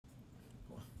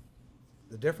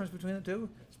the difference between the two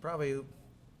is probably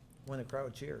when the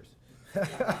crowd cheers.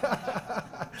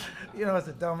 You know, it's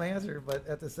a dumb answer, but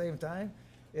at the same time,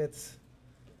 it's,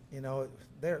 you know,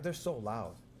 they're so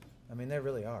loud. I mean, they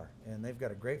really are, and they've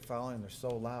got a great following. They're so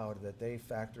loud that they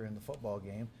factor in the football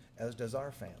game, as does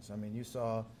our fans. I mean, you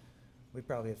saw we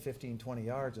probably had 15, 20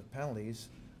 yards of penalties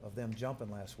of them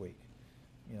jumping last week.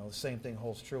 You know, the same thing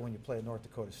holds true when you play at North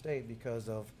Dakota State, because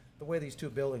of the way these two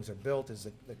buildings are built. Is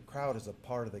the crowd is a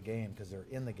part of the game because they're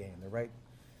in the game.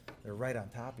 They're right on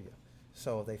top of you.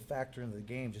 So they factor into the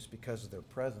game just because of their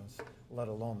presence, let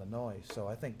alone the noise. So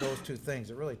I think those two things,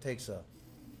 it really takes a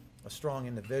strong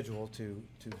individual to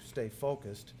stay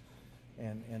focused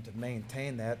and to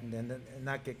maintain that, and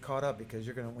not get caught up, because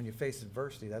you're gonna, when you face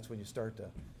adversity, that's when you start to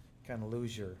kind of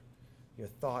lose your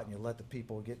thought, and you let the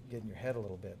people get in your head a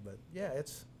little bit. But yeah,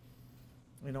 it's,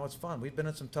 you know, it's fun. We've been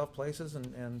in some tough places,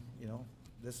 and you know,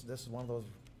 this is one of those,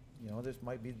 you know, this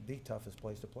might be the toughest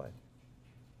place to play.